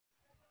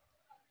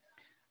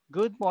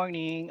Good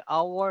morning.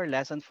 Our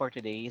lesson for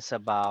today is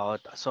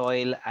about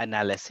soil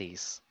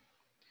analysis.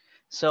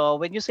 So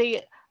when you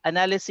say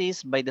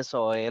analysis by the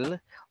soil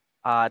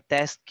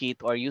test kit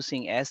or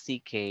using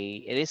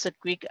STK, it is a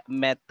quick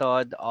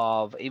method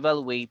of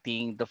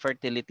evaluating the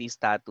fertility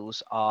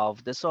status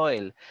of the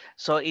soil.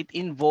 So it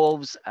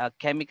involves a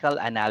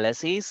chemical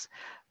analysis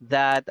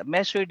that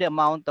measure the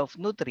amount of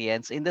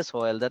nutrients in the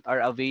soil that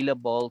are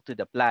available to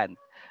the plant.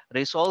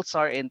 Results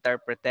are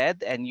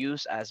interpreted and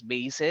used as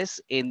basis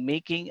in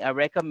making a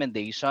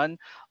recommendation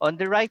on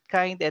the right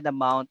kind and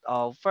amount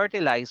of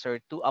fertilizer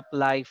to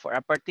apply for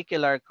a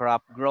particular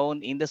crop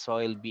grown in the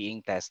soil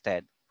being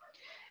tested.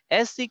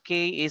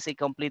 SDK is a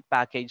complete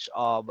package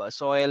of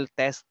soil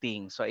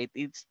testing. So it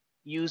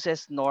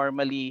uses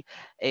normally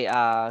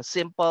a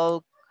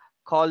simple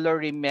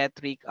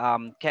colorimetric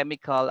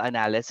chemical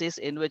analysis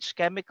in which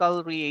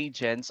chemical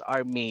reagents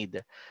are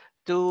made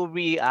to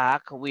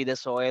react with the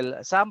soil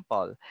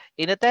sample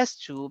in a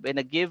test tube and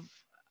a give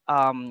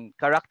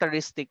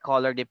characteristic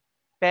color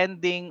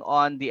depending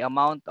on the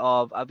amount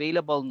of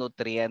available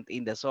nutrient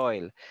in the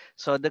soil.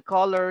 So the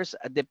colors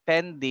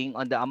depending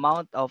on the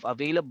amount of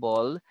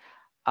available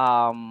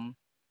um,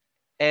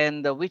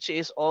 and which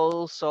is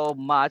also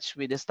matched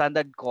with the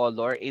standard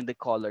color in the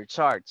color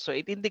chart. So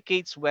it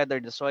indicates whether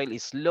the soil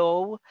is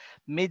low,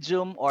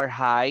 medium, or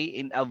high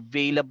in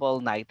available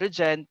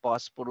nitrogen,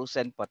 phosphorus,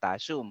 and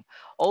potassium.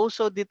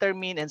 Also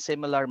determined in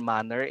similar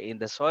manner in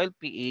the soil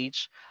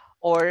pH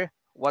or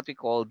what we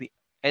call the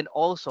and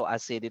also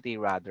acidity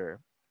rather.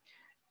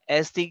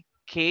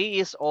 SDK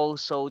is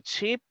also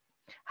cheap,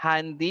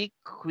 handy,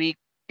 quickly,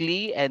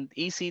 and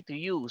easy to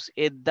use.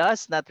 It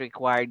does not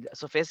require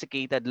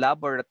sophisticated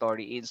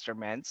laboratory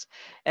instruments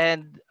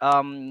and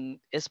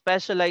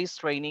specialized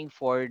training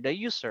for the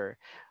user.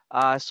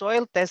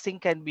 Soil testing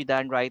can be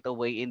done right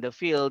away in the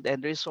field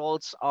and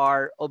results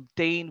are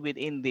obtained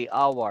within the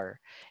hour.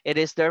 It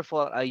is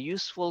therefore a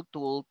useful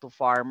tool to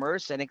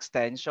farmers and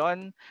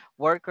extension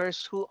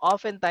workers who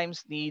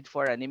oftentimes need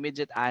for an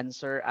immediate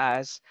answer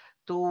as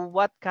to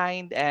what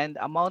kind and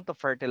amount of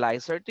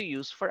fertilizer to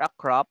use for a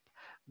crop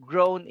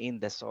grown in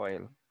the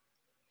soil.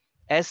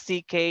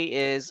 STK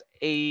is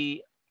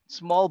a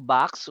small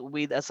box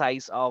with a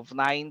size of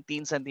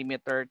 19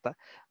 centimeter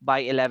by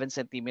 11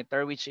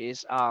 centimeter, which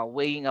is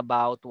weighing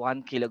about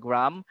 1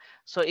 kilogram.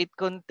 So it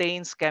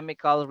contains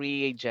chemical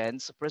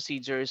reagents,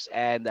 procedures,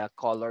 and a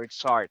color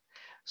chart.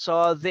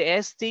 So the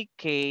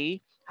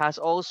STK has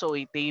also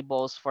a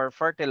tables for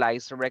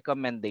fertilizer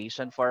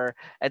recommendation for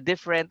a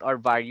different or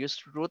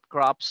various root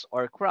crops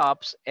or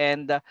crops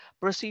and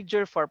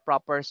procedure for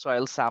proper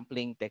soil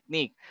sampling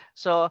technique.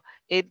 So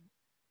it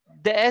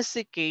the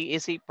SCK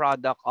is a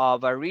product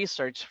of a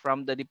research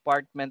from the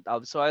Department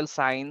of Soil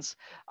Science,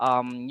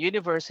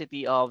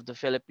 University of the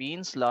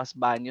Philippines, Los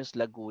Baños,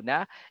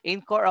 Laguna,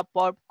 in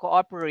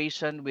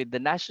cooperation with the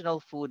National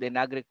Food and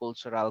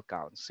Agricultural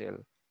Council.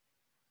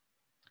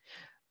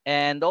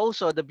 And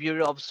also the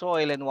Bureau of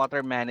Soil and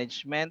Water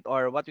Management,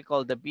 or what we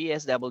call the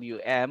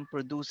BSWM,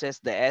 produces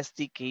the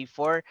STK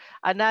for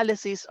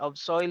analysis of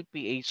soil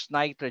pH,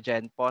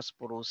 nitrogen,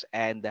 phosphorus,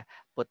 and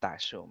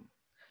potassium.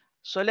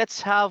 So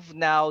let's have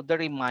now the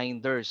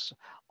reminders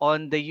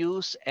on the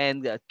use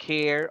and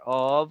care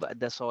of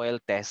the soil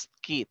test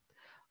kit.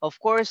 Of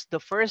course,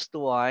 the first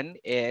one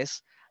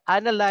is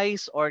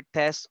analyze or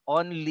test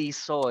only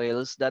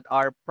soils that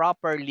are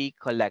properly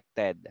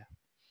collected.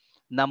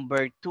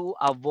 Number two,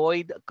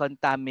 avoid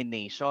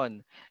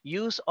contamination.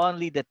 Use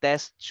only the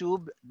test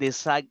tube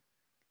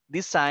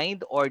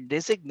designed or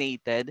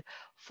designated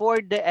for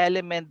the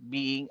element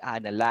being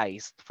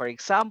analyzed. For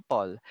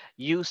example,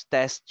 use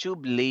test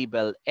tube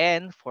label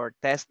N for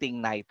testing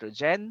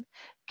nitrogen,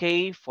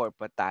 K for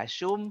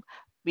potassium,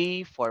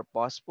 P for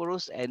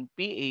phosphorus, and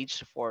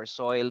pH for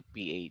soil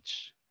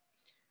pH.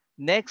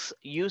 Next,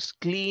 use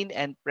clean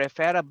and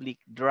preferably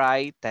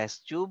dry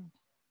test tube.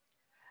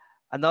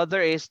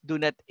 Another is do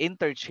not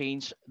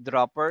interchange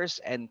droppers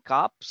and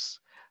cups.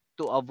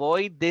 To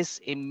avoid this,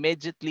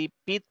 immediately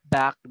pit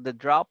back the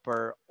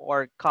dropper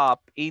or cup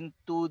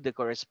into the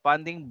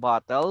corresponding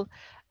bottle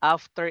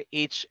after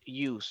each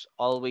use.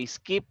 Always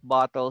keep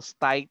bottles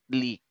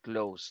tightly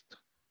closed.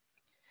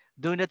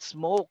 Do not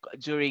smoke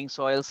during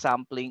soil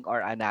sampling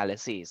or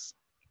analysis.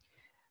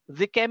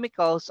 The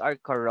chemicals are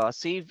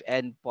corrosive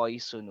and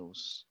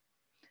poisonous.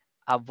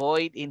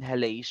 Avoid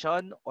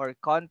inhalation or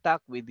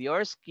contact with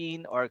your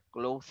skin or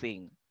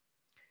clothing.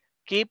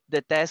 Keep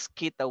the test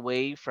kit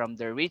away from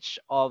the reach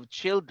of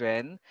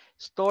children.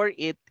 Store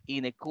it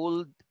in a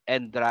cool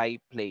and dry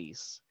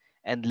place.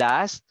 And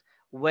last,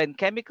 when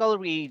chemical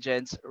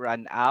reagents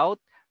run out,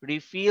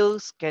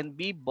 refills can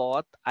be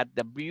bought at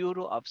the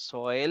Bureau of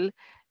Soil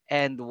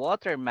and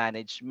Water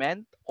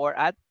Management or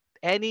at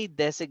any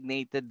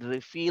designated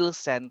refill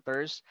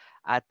centers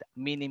at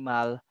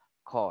minimal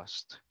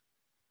cost.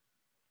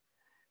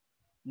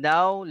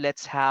 Now,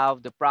 let's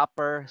have the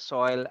proper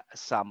soil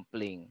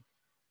sampling.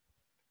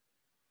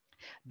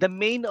 The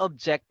main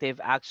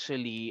objective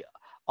actually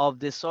of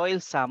the soil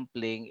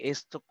sampling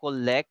is to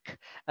collect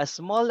a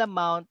small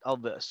amount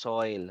of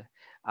soil.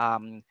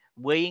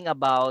 weighing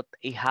about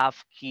a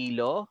half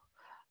kilo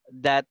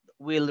that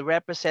will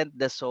represent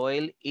the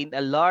soil in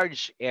a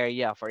large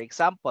area. For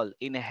example,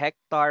 in a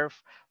hectare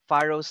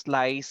farrow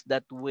slice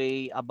that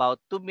weigh about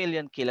 2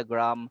 million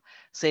kilogram,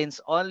 since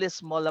only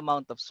small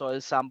amount of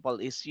soil sample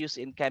is used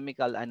in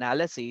chemical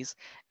analysis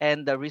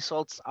and the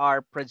results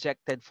are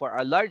projected for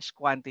a large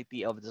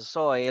quantity of the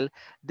soil,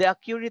 the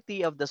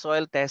accuracy of the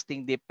soil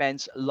testing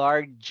depends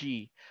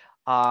largely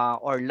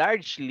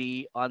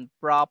on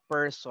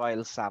proper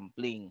soil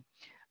sampling.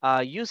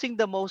 Using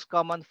the most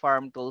common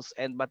farm tools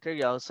and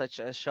materials such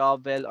as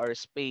shovel or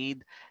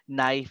spade,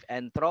 knife,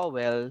 and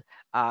trowel,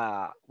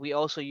 we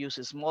also use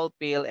a small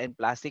pail and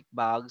plastic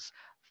bags.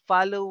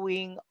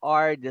 Following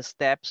are the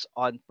steps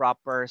on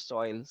proper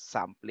soil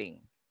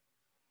sampling.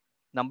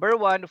 Number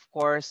one, of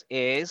course,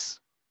 is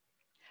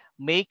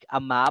make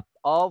a map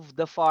of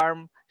the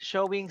farm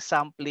showing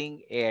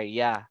sampling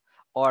area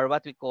or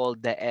what we call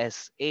the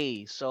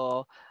SA.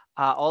 So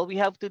all we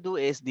have to do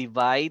is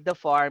divide the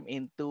farm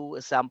into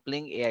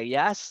sampling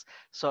areas.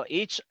 So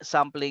each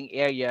sampling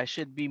area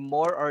should be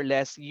more or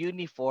less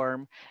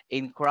uniform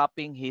in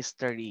cropping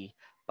history,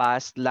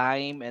 past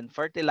lime and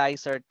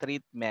fertilizer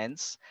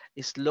treatments,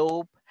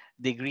 slope,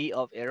 degree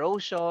of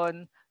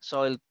erosion,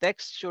 soil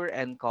texture,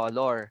 and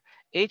color.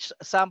 Each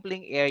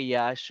sampling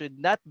area should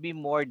not be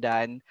more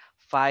than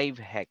 5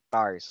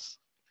 hectares.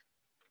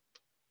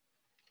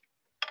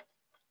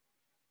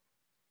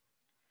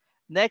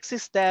 Next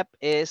step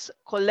is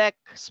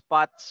collect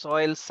spot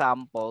soil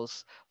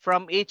samples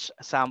from each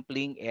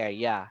sampling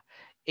area.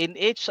 In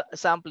each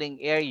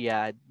sampling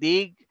area,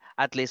 dig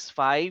at least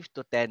 5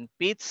 to 10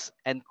 pits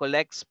and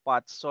collect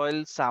spot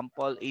soil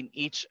sample in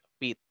each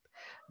pit.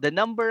 The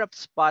number of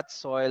spot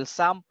soil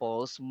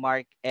samples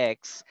mark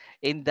X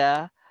in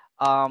the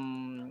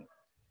um,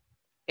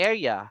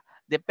 area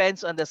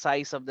depends on the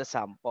size of the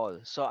sample.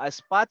 So a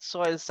spot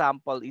soil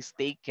sample is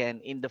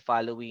taken in the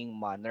following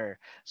manner.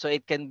 So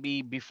it can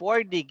be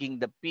before digging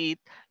the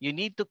pit, you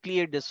need to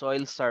clear the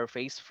soil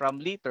surface from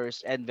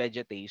litters and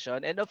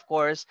vegetation. And of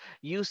course,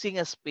 using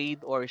a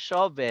spade or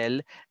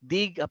shovel,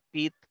 dig a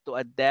pit to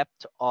a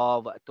depth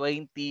of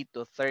 20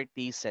 to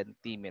 30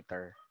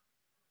 centimeter.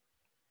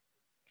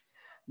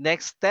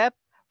 Next step,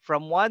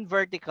 from one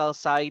vertical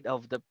side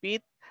of the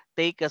pit,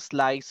 take a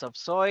slice of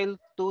soil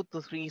 2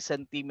 to 3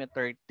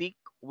 centimeter thick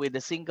with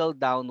a single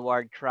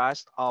downward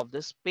thrust of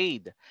the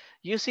spade.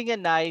 Using a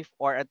knife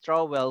or a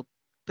trowel,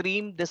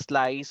 trim the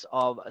slice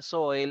of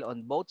soil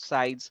on both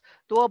sides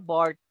to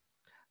about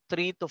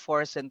 3 to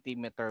 4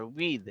 centimeter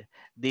width.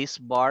 This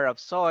bar of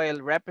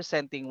soil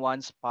representing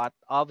one spot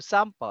of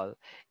sample.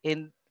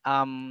 In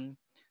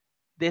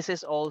this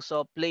is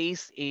also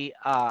place a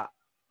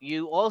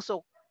you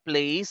also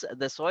place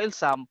the soil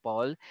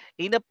sample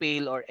in a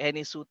pail or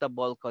any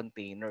suitable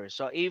container.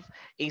 So if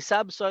a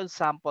subsoil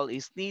sample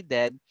is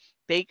needed,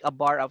 take a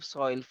bar of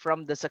soil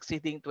from the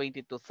succeeding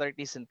 20 to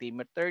 30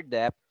 centimeter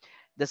depth.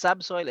 The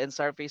subsoil and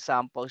surface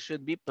sample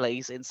should be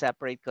placed in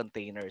separate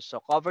containers. So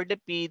cover the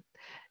pit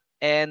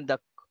and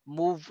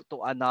move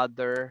to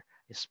another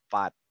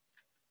spot.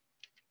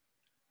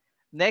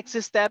 Next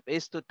step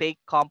is to take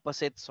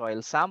composite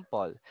soil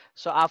sample.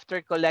 So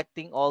after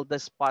collecting all the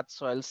spot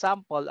soil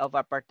sample of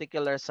a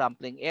particular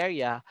sampling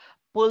area,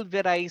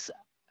 pulverize,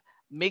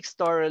 mix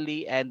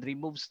thoroughly, and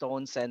remove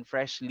stones and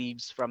fresh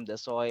leaves from the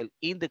soil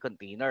in the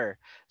container.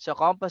 So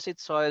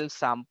composite soil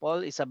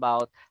sample is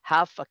about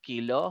half a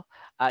kilo,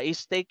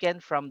 is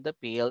taken from the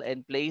pail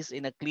and placed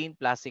in a clean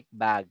plastic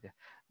bag.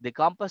 The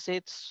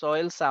composite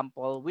soil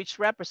sample, which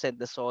represent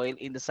the soil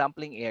in the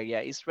sampling area,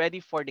 is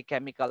ready for the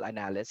chemical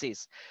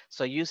analysis.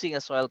 So using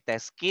a soil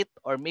test kit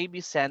or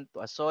maybe sent to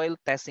a soil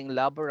testing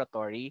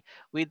laboratory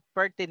with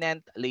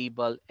pertinent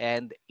label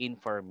and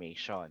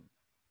information.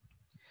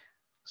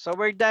 So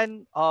we're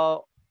done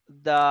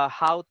the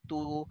how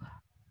to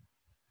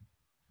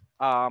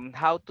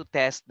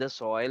test the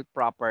soil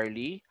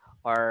properly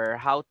or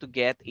how to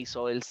get a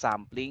soil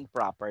sampling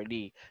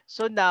properly.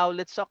 So now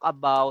let's talk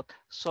about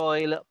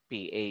soil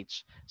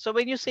pH. So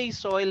when you say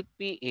soil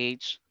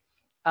pH,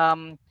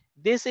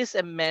 this is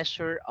a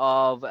measure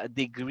of a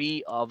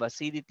degree of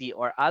acidity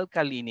or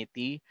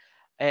alkalinity,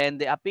 and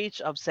the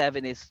pH of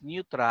 7 is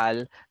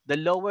neutral. The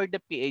lower the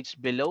pH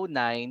below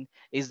 9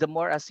 is the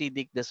more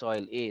acidic the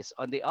soil is.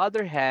 On the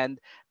other hand,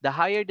 the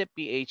higher the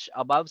pH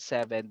above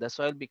 7, the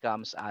soil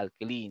becomes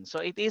alkaline.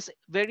 So it is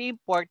very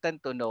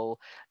important to know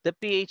the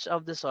pH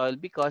of the soil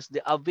because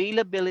the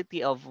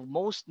availability of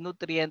most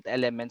nutrient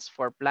elements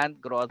for plant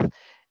growth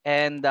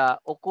and the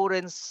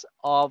occurrence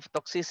of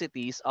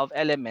toxicities of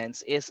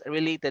elements is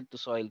related to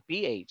soil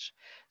pH.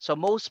 So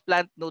most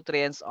plant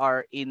nutrients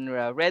are in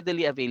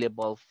readily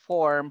available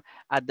form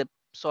at the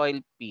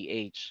soil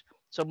pH.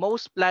 So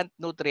most plant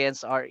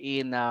nutrients are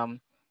in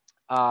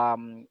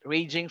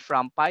ranging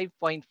from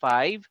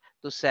 5.5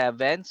 to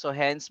 7. So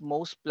hence,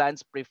 most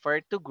plants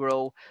prefer to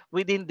grow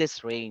within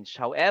this range.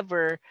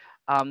 However,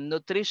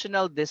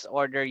 nutritional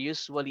disorder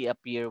usually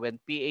appear when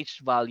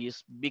pH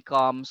values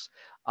becomes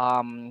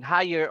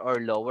higher or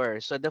lower.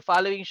 So the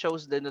following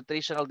shows the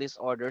nutritional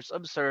disorders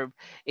observed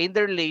in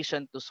the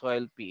relation to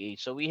soil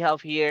pH. So we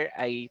have here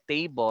a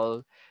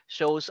table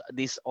shows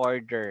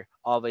disorder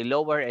of a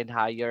lower and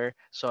higher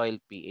soil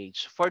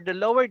pH. For the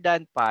lower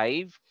than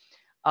 5,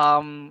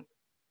 um,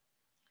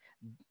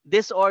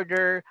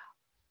 disorder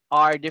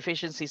are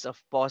deficiencies of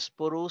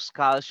phosphorus,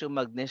 calcium,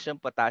 magnesium,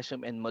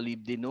 potassium, and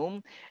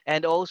molybdenum,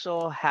 and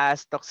also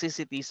has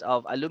toxicities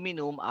of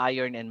aluminum,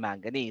 iron, and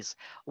manganese.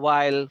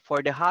 While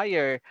for the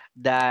higher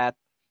that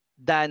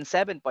than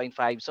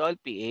 7.5 soil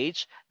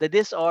pH, the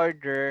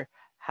disorder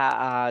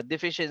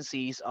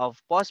deficiencies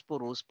of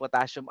phosphorus,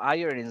 potassium,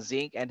 iron, and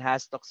zinc, and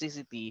has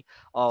toxicity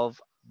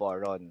of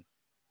boron.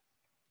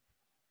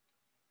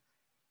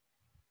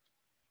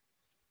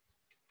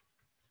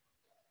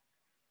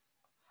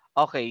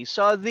 Okay,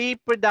 so the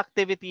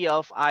productivity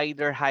of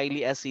either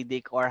highly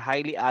acidic or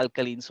highly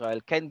alkaline soil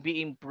can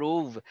be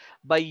improved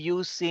by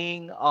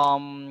using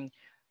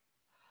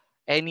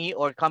any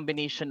or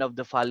combination of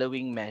the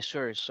following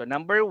measures. So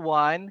number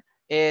one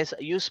is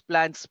use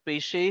plant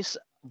species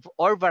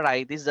or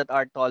varieties that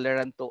are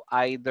tolerant to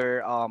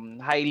either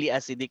highly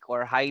acidic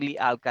or highly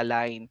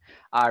alkaline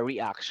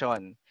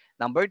reaction.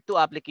 Number two,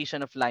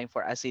 application of lime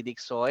for acidic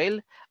soil,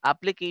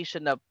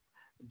 application of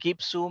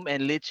gypsum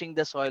and leaching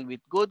the soil with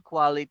good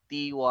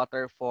quality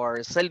water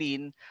for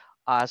saline,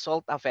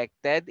 salt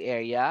affected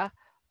area,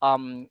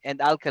 and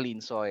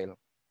alkaline soil.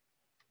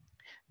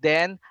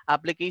 Then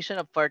application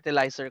of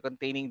fertilizer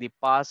containing the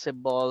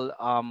possible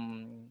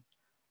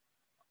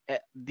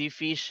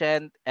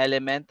deficient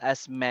element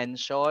as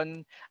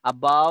mentioned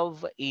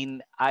above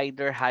in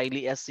either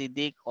highly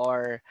acidic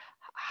or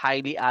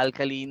highly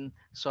alkaline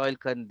soil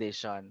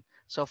condition.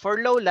 So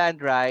for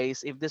lowland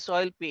rice, if the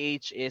soil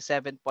pH is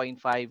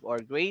 7.5 or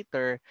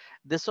greater,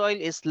 the soil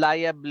is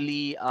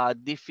liably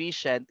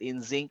deficient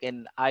in zinc,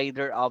 and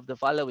either of the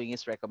following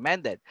is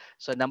recommended.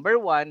 So number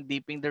one,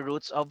 dipping the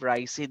roots of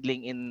rice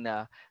seedling in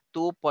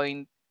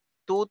 2.2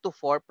 to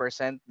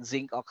 4%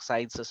 zinc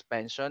oxide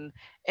suspension,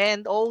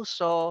 and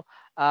also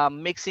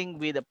mixing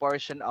with a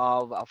portion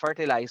of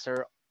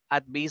fertilizer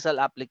at basal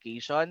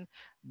application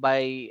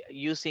by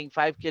using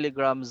 5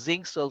 kilograms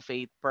zinc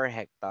sulfate per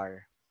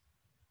hectare.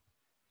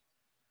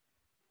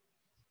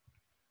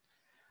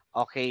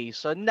 Okay,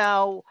 so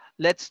now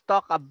let's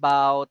talk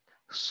about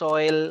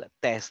soil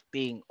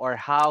testing or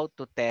how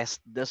to test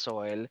the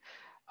soil.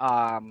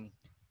 Um,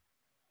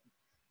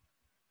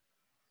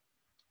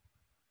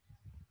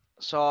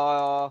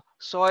 so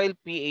soil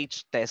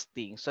pH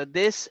testing. So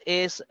this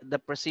is the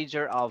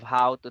procedure of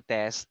how to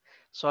test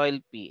soil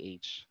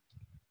pH.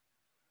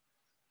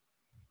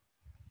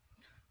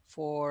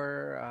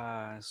 For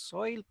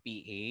soil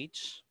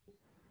pH,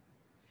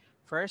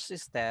 first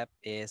step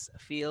is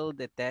fill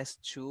the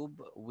test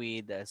tube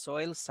with a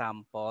soil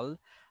sample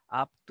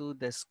up to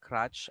the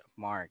scratch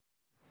mark.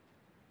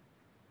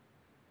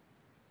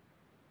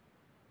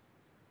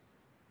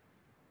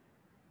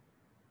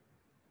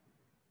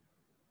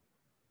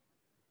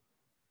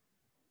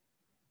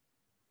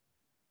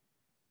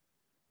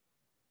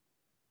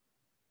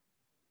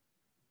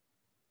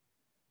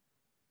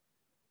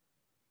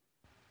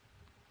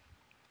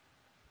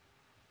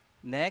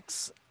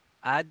 Next,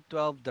 add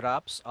 12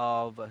 drops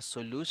of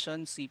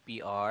solution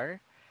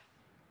CPR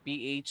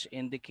pH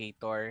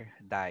indicator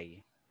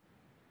dye.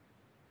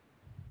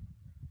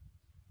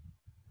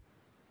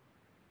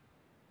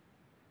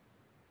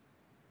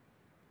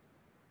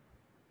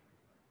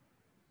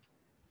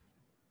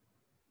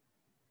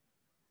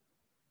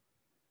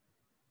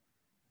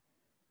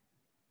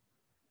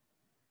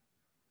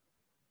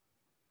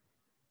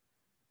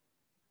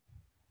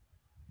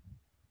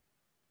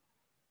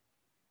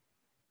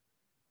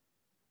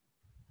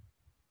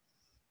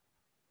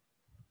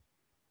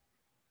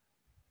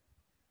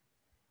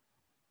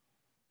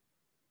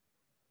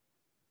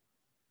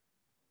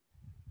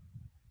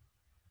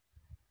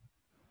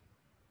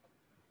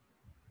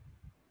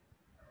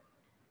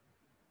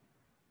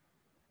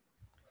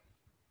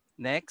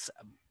 Next,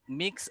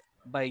 mix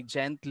by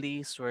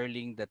gently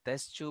swirling the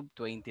test tube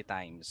 20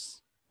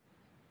 times.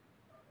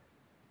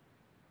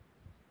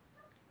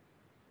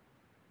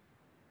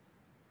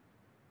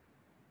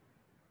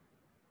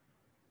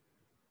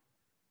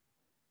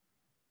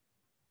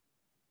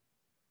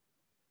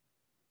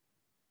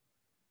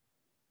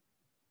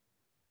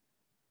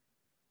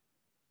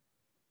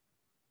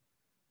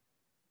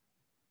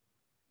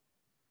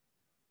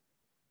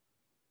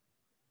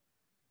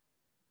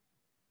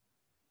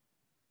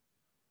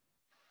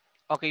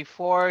 Okay,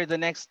 for the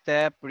next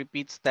step,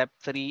 repeat step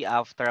 3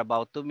 after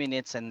about 2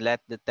 minutes and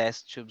let the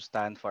test tube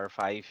stand for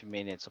 5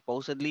 minutes.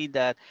 Supposedly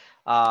that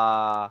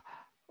uh,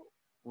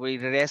 we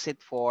rest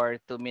it for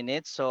 2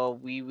 minutes, so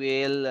we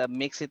will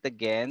mix it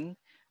again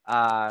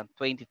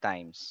 20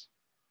 times.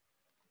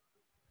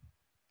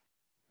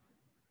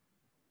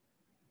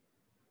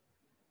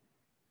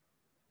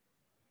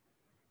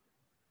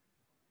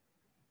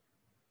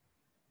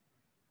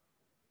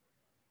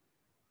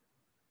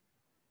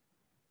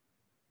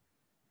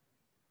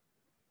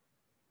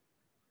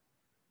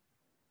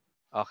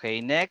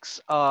 Okay, next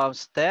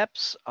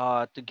steps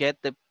to get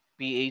the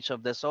pH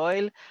of the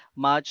soil,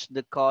 match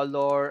the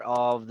color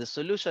of the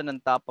solution on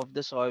top of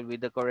the soil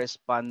with the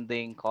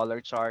corresponding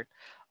color chart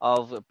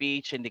of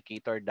pH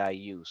indicator dye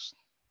used.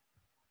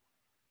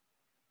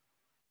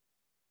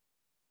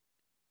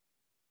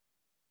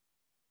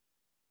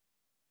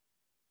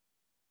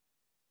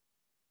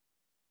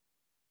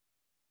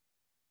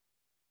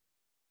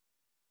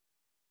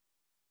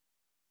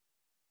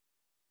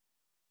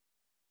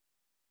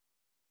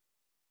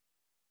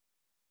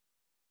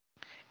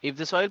 If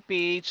the soil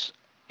pH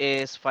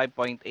is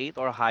 5.8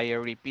 or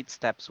higher, repeat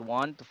steps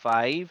 1 to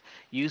 5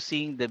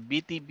 using the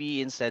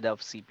BTB instead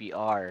of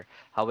CPR.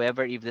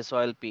 However, if the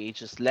soil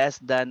pH is less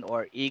than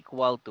or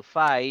equal to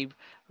 5,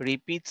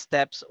 repeat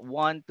steps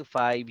 1 to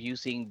 5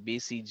 using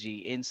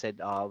BCG instead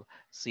of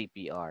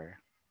CPR.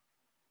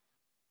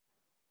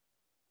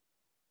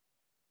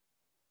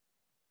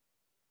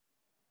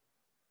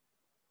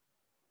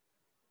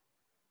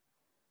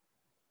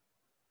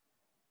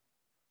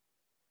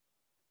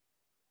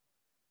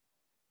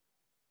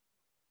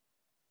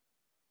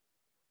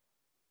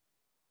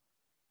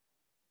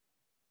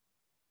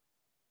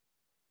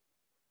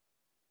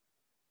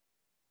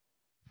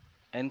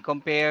 And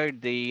compare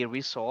the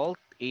result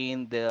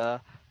in the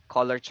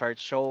color chart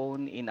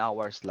shown in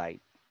our slide.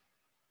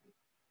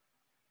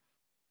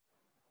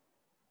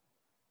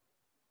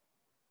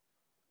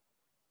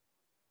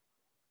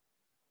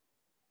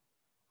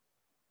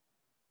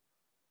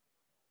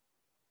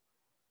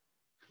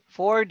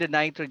 For the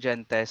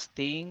nitrogen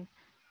testing,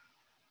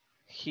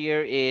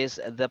 here is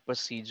the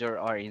procedure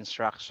or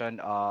instruction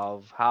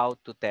of how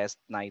to test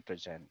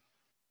nitrogen.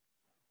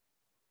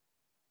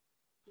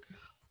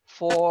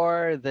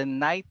 For the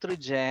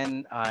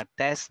nitrogen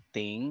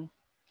testing,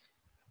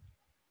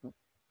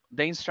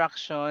 the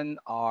instruction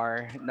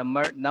are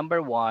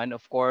number one,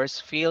 of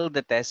course, fill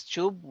the test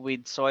tube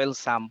with soil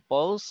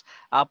samples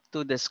up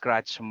to the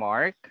scratch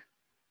mark.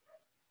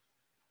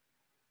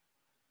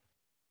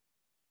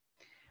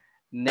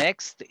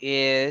 Next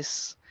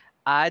is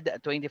add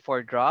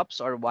 24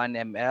 drops or 1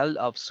 ml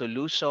of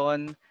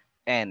solution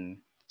N.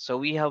 So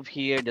we have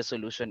here the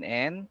solution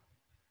N.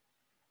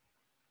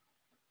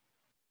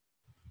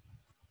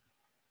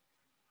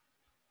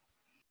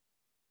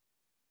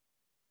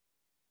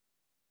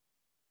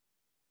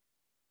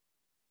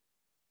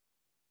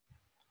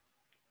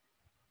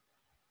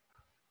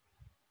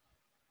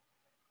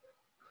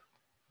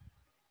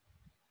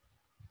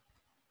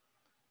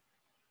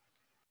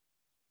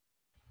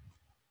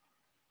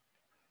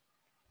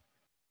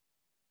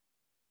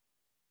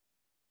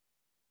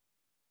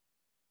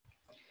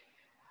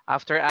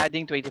 After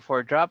adding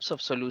 24 drops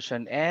of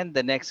solution N,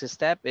 the next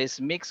step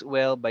is mix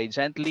well by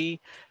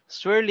gently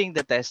swirling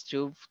the test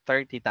tube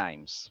 30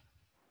 times.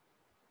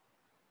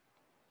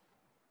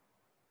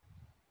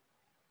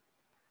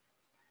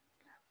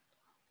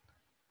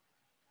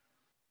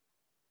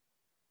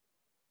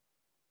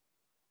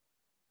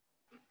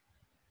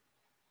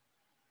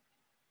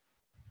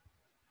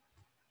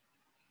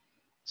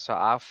 So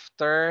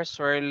after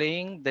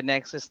swirling, the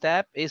next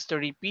step is to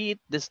repeat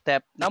the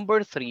step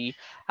number 3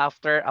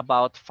 after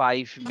about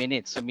 5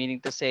 minutes. So meaning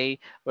to say,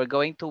 we're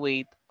going to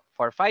wait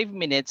for 5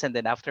 minutes, and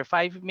then after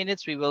 5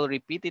 minutes, we will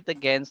repeat it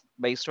again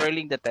by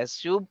swirling the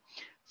test tube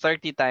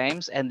 30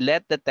 times and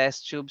let the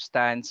test tube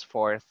stands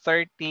for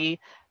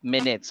 30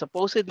 minutes.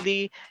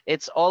 Supposedly,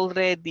 it's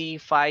already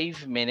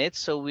 5 minutes,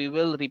 so we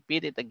will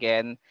repeat it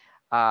again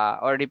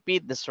or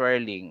repeat the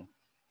swirling.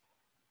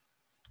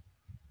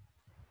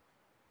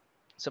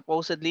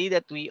 Supposedly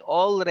that we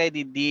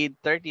already did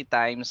 30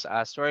 times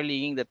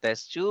swirling the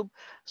test tube.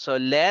 So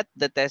let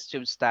the test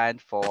tube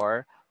stand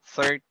for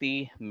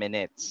 30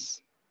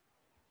 minutes.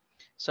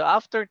 So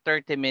after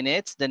 30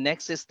 minutes, the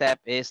next step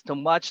is to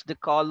match the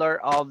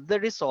color of the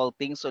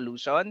resulting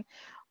solution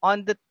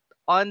on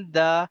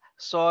the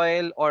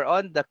soil or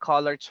on the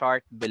color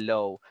chart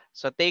below.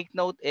 So take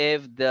note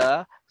if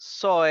the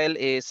soil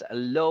is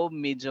low,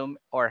 medium,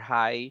 or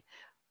high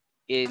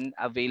in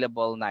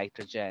available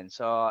nitrogen.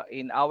 So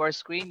in our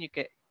screen, you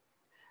can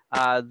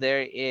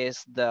there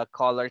is the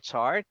color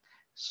chart.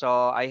 So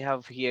I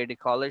have here the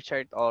color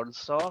chart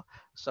also.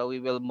 So we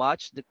will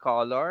match the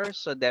color.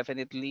 So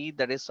definitely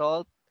the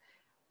result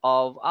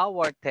of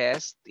our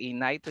test in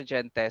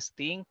nitrogen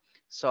testing.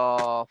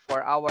 So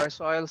for our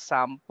soil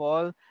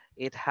sample,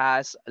 it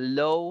has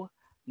low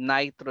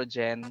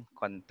nitrogen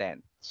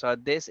content. So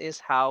this is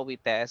how we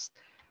test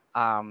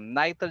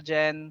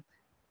nitrogen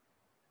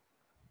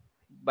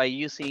by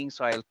using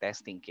soil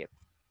testing kit.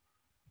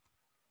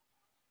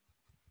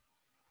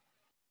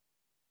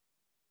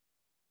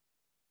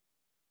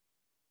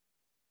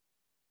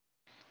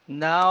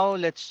 Now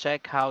let's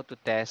check how to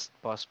test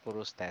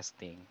phosphorus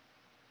testing.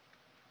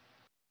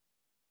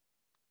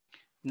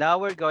 Now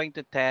we're going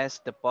to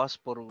test the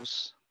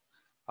phosphorus,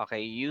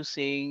 okay,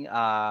 using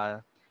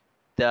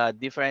the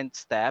different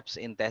steps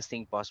in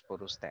testing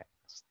phosphorus test.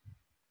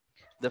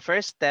 The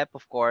first step,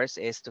 of course,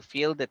 is to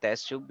fill the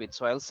test tube with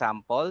soil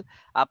sample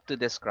up to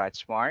the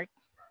scratch mark.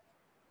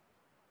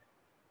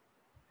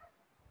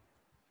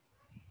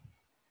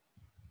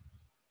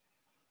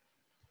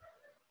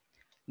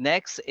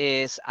 Next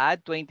is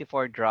add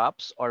 24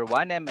 drops or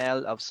 1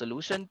 ml of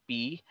solution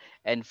P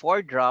and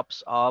 4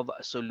 drops of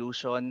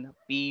solution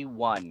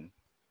P1.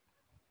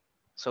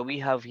 So we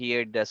have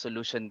here the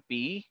solution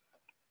P,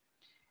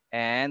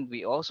 and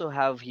we also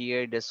have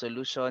here the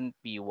solution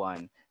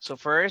P1. So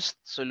first,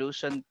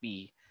 solution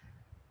P,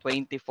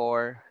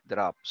 24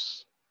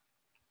 drops.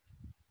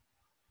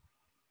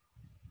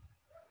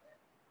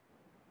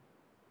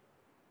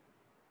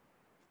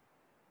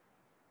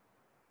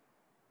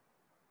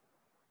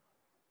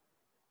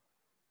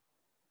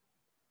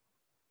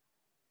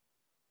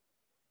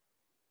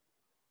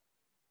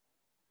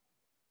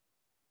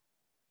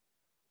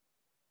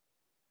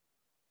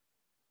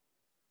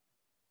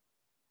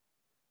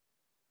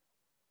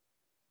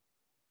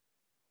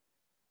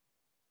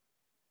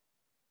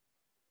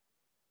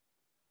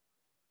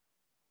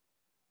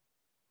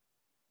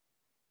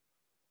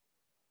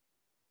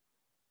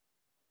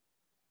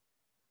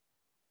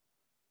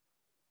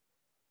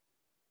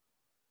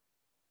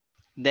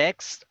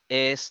 Next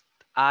is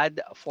add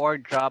 4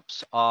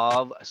 drops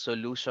of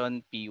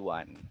solution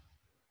P1.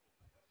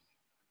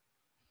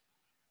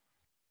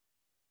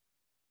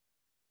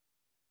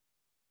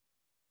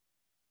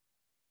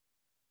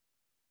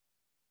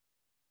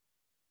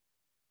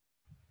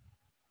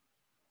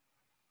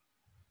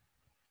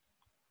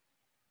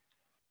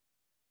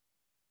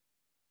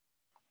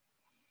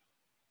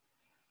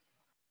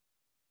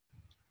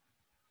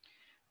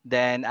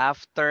 Then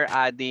after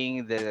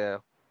adding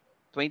the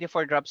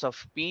 24 drops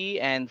of P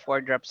and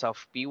 4 drops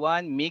of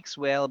P1, mix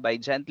well by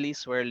gently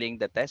swirling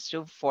the test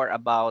tube for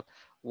about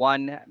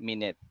 1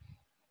 minute.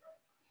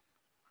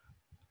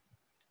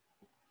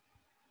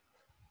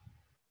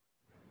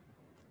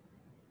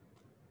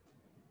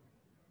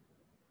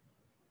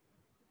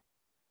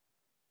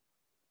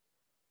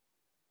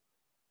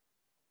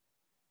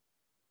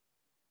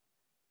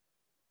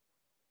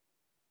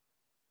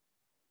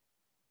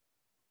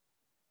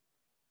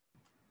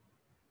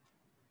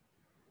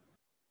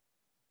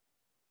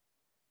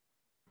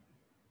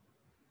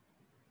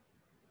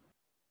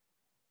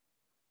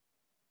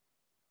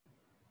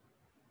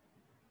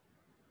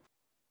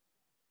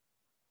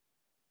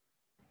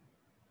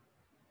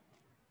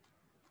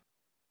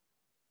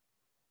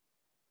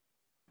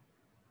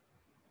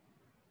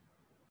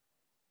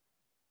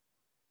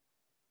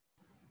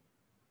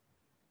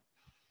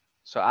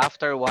 So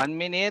after 1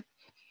 minute,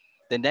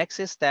 the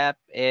next step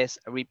is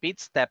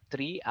repeat step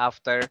 3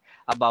 after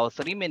about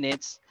 3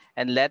 minutes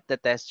and let the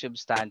test tube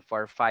stand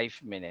for 5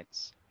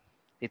 minutes.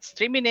 It's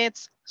 3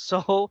 minutes,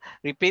 so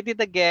repeat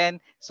it again.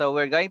 So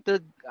we're going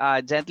to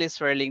gently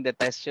swirling the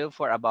test tube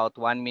for about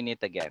 1 minute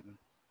again.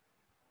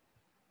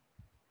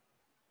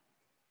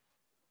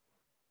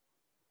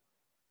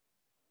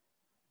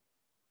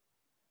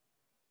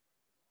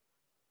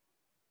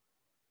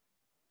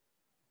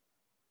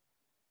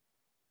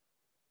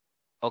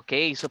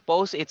 Okay,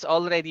 suppose it's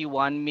already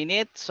 1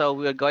 minute, so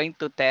we're going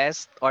to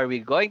test or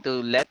we're going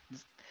to let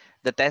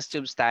the test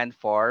tube stand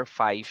for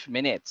 5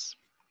 minutes.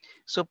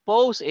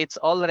 Suppose it's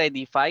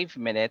already 5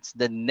 minutes,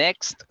 the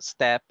next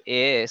step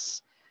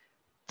is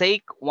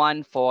take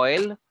one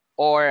foil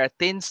or a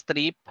thin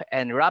strip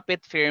and wrap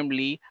it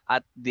firmly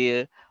at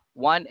the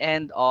one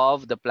end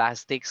of the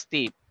plastic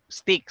stick.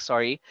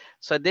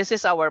 So this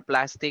is our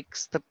plastic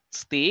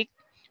stick.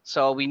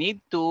 So we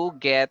need to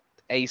get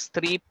a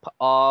strip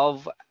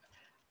of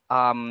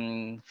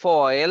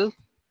foil,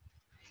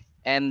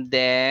 and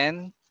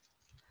then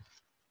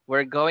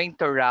we're going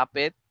to wrap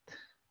it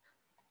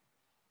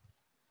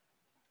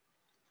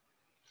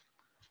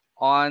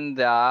on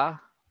the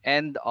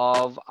end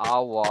of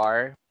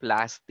our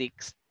plastic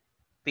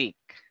stick.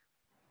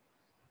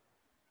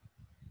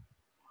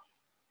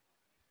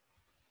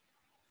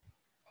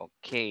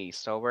 Okay,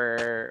 so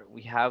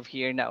we have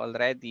here now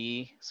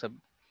already. So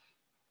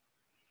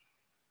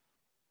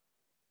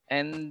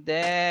and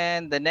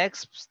then the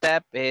next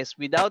step is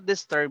without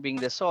disturbing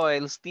the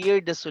soil, stir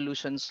the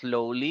solution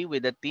slowly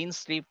with a thin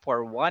strip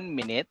for 1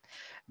 minute.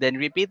 Then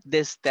repeat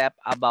this step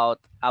about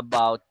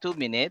 2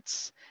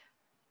 minutes.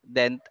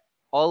 Then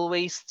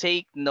always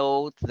take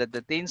note that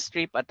the thin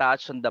strip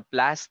attached on the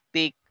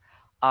plastic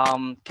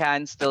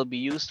can still be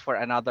used for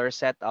another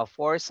set of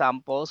 4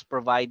 samples,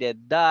 provided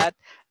that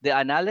the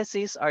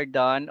analyses are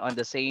done on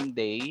the same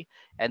day,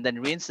 and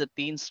then rinse the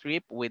thin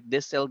strip with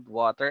distilled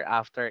water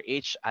after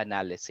each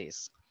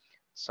analysis.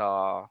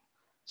 So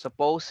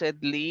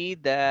supposedly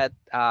that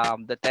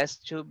the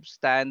test tube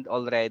stand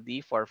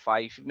already for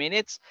 5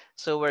 minutes.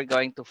 So we're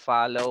going to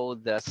follow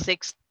the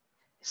sixth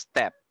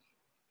step.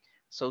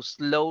 So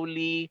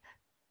slowly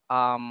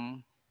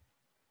um,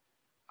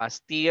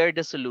 stir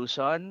the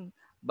solution,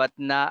 but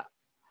not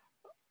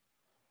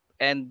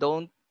and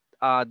don't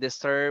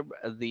disturb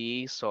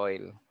the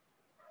soil.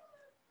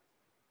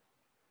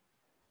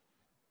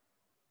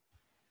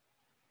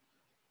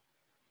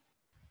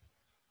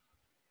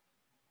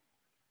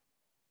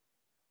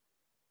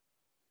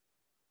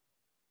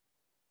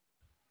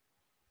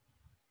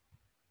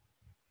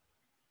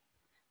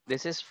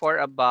 This is for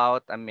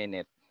about a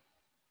minute.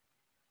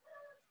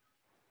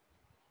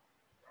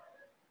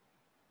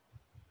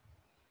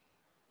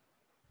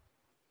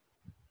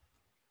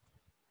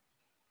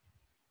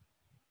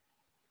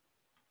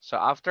 So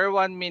after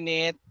 1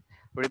 minute,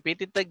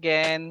 repeat it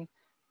again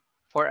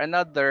for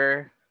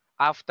another,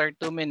 after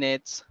 2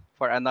 minutes,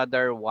 for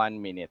another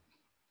 1 minute.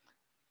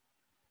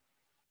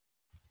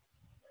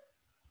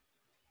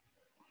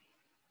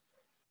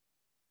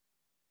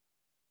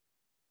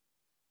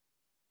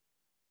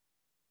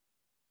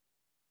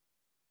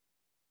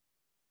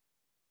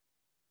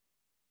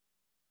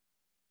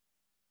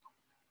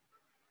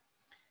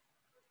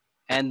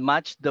 And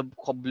match the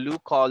blue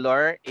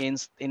color in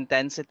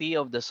intensity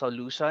of the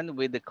solution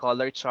with the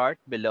color chart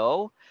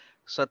below.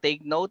 So take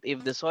note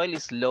if the soil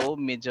is low,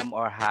 medium,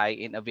 or high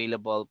in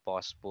available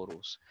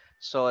phosphorus.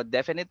 So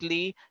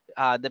definitely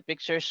the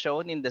picture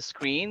shown in the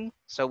screen.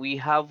 So we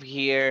have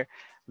here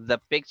the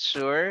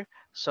picture.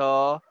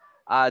 So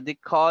the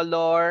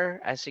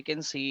color, as you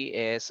can see,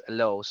 is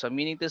low. So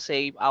meaning to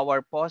say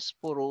our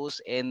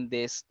phosphorus in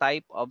this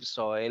type of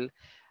soil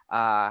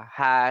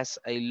has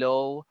a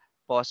low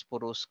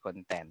phosphorus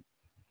content.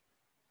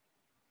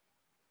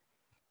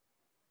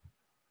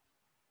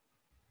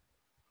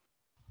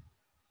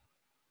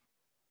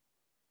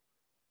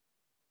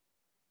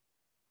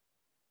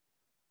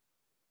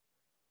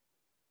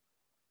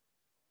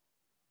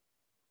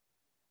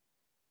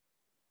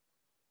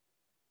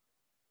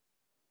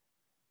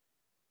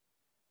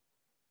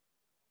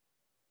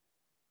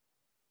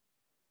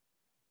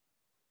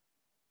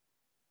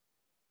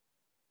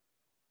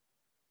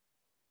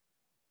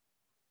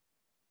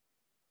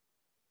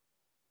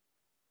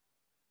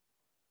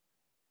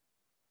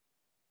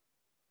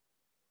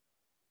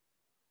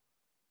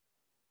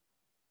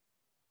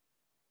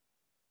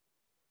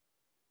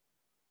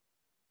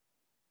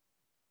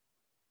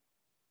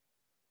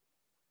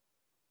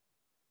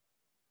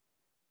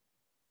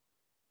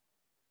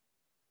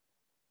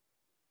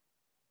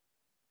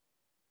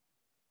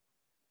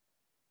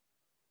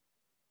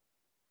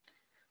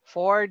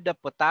 For the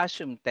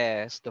potassium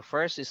test, the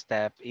first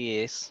step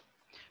is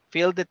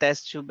fill the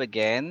test tube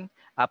again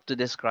up to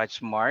the scratch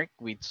mark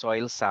with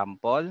soil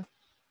sample.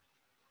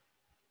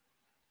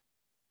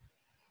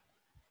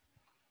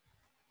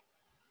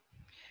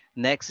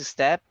 Next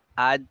step,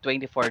 add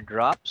 24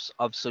 drops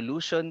of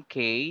solution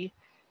K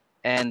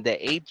and the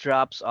 8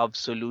 drops of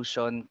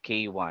solution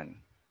K1.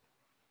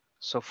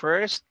 So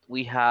first,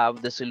 we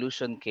have the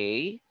solution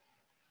K,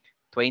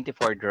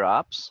 24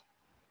 drops.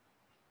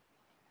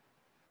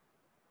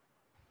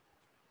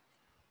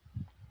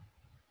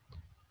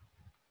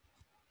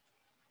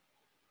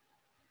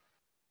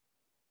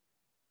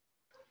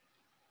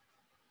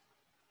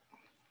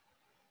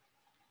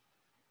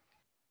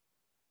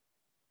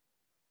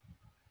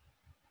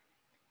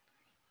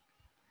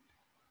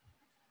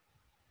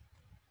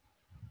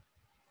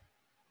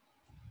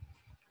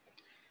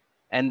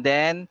 And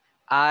then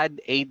add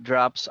 8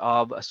 drops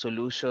of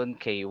solution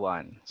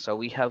K1. So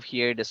we have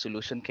here the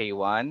solution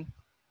K1,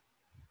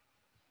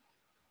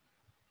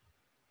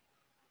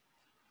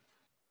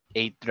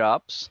 8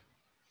 drops.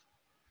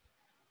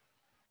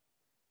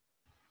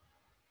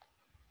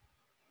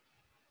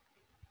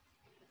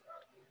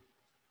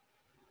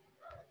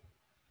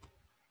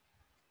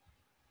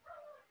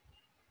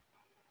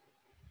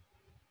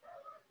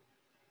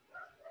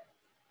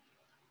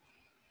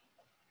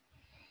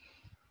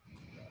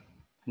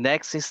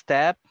 Next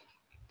step,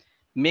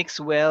 mix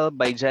well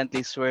by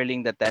gently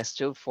swirling the test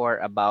tube for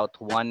about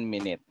 1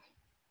 minute.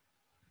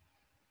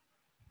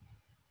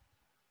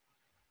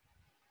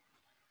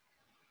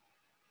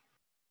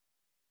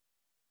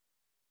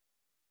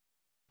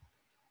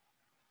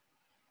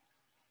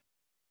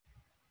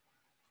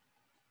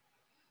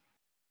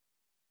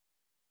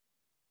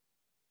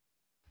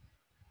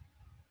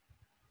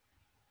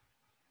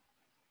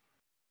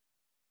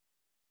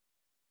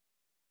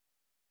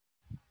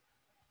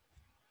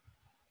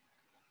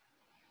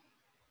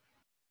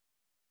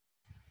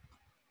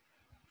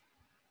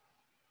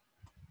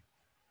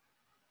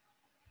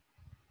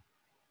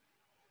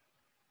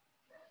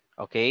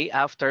 Okay,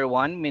 after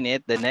 1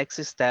 minute, the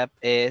next step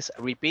is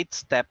repeat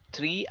step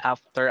 3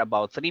 after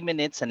about 3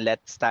 minutes and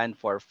let stand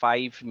for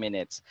 5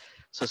 minutes.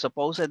 So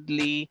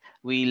supposedly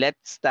we let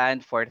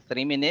stand for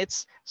 3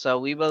 minutes. So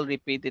we will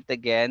repeat it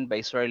again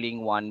by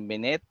swirling 1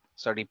 minute.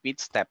 So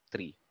repeat step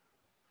 3.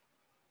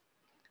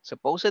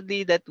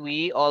 Supposedly that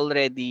we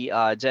already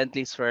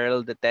gently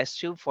swirl the test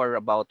tube for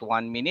about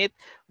 1 minute,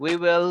 we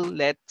will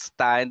let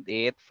stand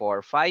it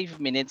for 5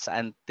 minutes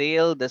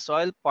until the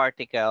soil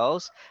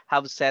particles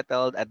have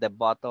settled at the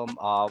bottom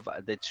of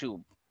the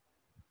tube.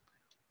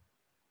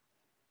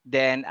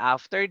 Then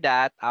after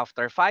that,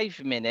 after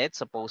 5 minutes,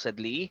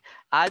 supposedly,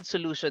 add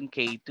solution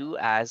K2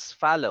 as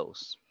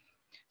follows.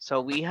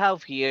 So we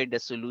have here the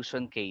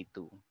solution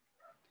K2.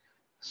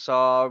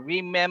 So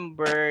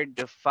remember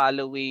the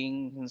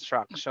following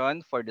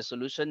instruction for the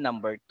solution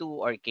number 2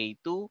 or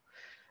K2.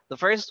 The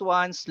first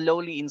one,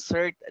 slowly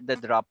insert the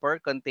dropper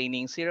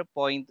containing zero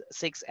point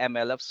 0.6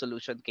 ml of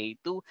solution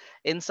K2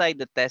 inside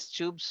the test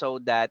tube so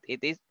that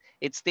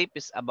its tip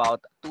is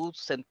about 2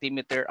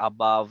 centimeter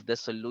above the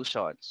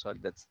solution. So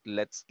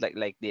let's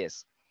like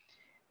this.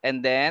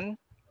 And then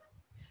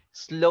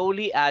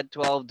Slowly add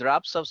 12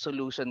 drops of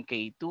solution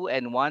K2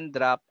 and 1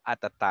 drop at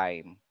a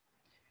time.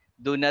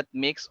 Do not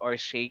mix or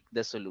shake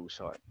the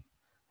solution.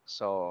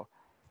 So,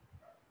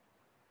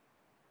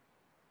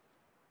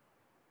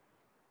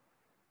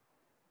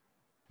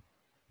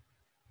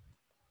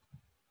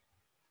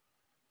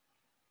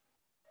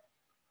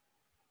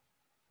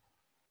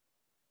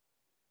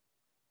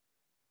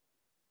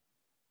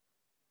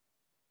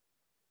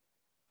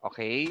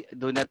 okay,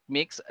 do not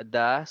mix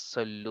the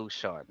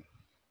solution.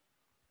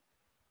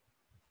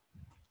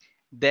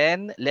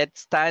 Then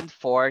let's stand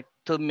for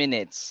 2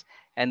 minutes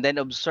and then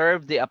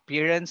observe the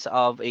appearance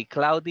of a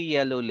cloudy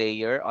yellow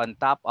layer on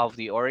top of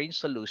the orange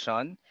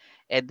solution.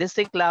 A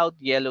distinct cloud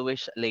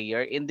yellowish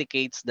layer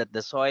indicates that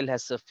the soil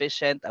has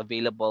sufficient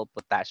available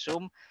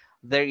potassium.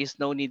 There is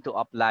no need to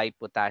apply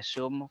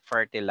potassium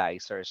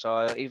fertilizer.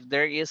 So if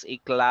there is a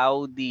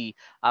cloudy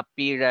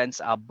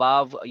appearance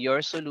above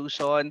your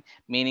solution,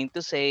 meaning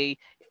to say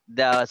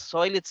the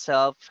soil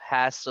itself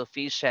has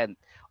sufficient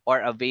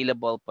or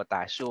available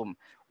potassium.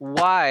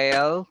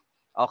 While,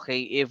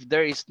 okay, if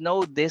there is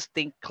no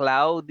distinct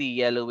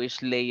cloudy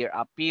yellowish layer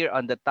appear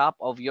on the top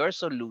of your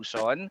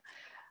solution,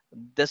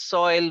 the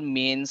soil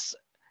means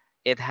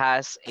it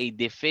has a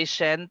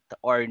deficient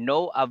or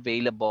no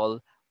available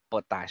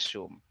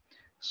potassium.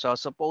 So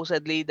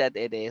supposedly that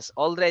it is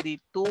already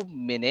 2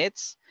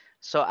 minutes.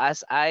 So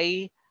as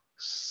I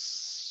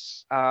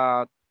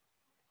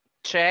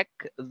check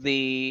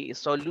the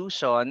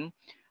solution,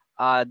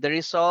 the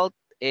result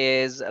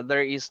is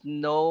there is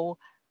no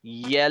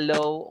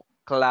yellow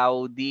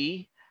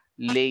cloudy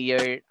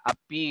layer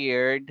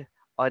appeared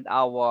on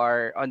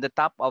the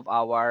top of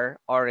our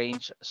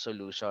orange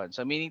solution.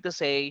 So meaning to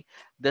say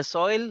the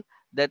soil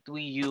that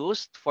we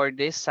used for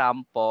this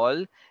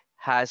sample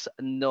has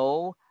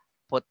no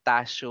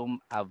potassium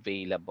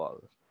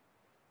available.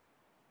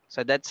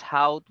 So that's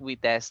how we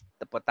test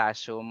the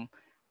potassium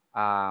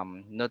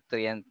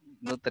nutrient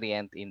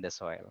in the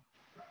soil.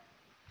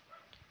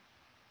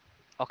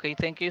 Okay,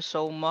 thank you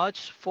so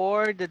much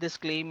for the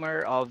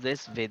disclaimer of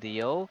this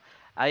video.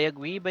 I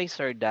agree by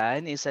Sir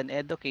Dan is an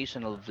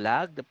educational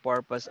vlog. The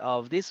purpose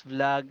of this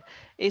vlog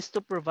is to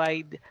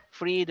provide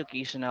free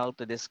educational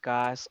to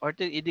discuss or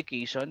to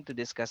education to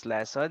discuss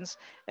lessons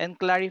and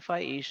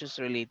clarify issues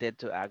related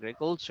to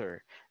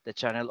agriculture. The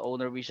channel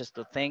owner wishes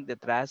to thank the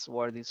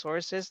trustworthy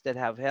sources that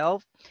have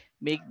helped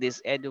make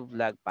this edu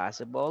vlog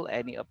possible.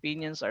 Any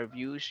opinions or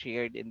views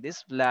shared in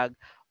this vlog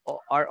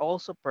are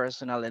also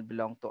personal and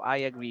belong to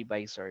I agree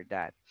by Sir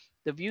that.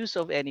 The views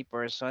of any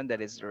person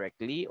that is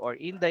directly or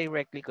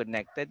indirectly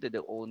connected to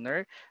the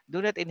owner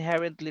do not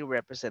inherently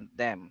represent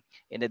them.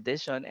 In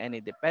addition, any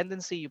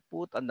dependency you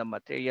put on the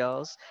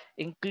materials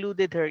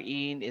included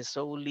herein is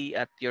solely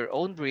at your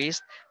own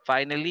risk.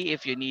 Finally,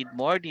 if you need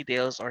more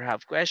details or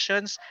have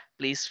questions,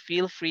 please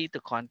feel free to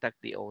contact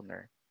the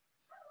owner.